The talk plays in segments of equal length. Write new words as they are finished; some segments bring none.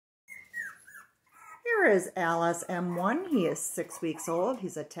Here is Alice M1. He is 6 weeks old.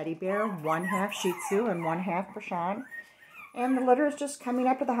 He's a teddy bear, 1/2 Shih Tzu and 1/2 Bichon. And the litter is just coming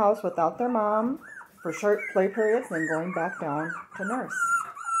up to the house without their mom for short play periods, then going back down to nurse.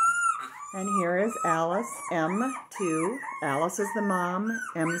 And here is Alice M2. Alice is the mom.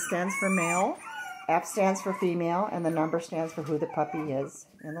 M stands for male. F stands for female. And the number stands for who the puppy is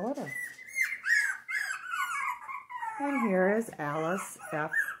in the litter. And here is Alice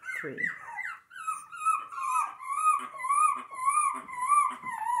F3.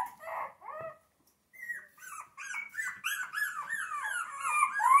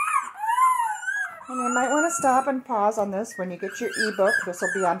 And you might want to stop and pause on this when you get your ebook. This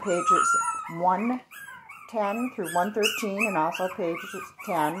will be on pages 110 through 113 and also pages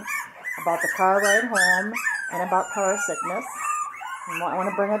 10 about the car ride home and about car sickness. You might want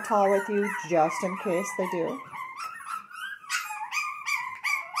to bring a towel with you just in case they do.